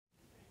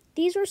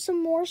These are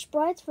some more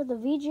sprites for the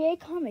VGA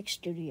Comic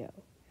Studio.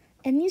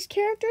 And these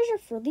characters are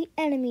for the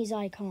enemies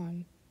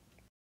icon.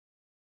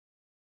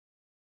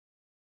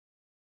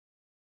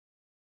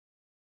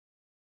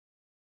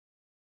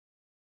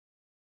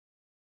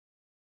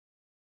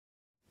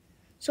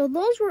 So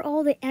those were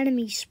all the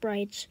enemy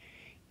sprites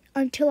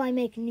until I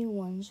make new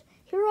ones.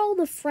 Here are all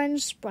the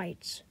friend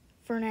sprites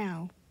for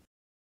now.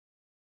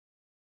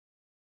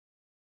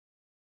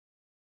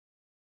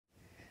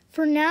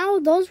 For now,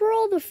 those were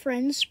all the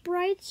friend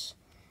sprites.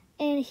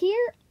 And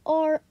here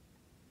are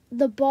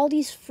the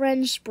Baldi's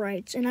friend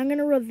sprites. And I'm going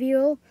to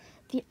reveal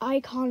the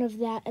icon of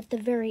that at the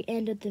very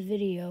end of the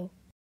video.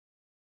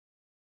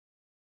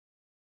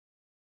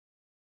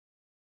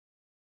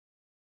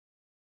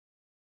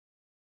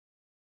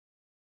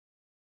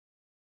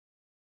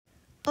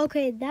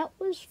 Okay, that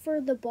was for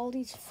the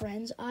Baldi's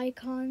Friends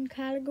icon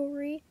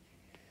category.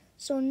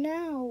 So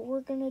now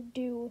we're going to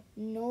do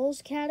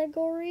Noel's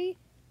category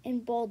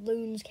and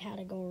Baldloon's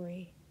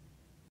category.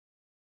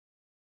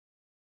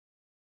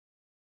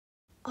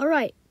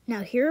 Alright,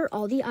 now here are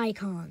all the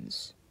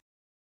icons.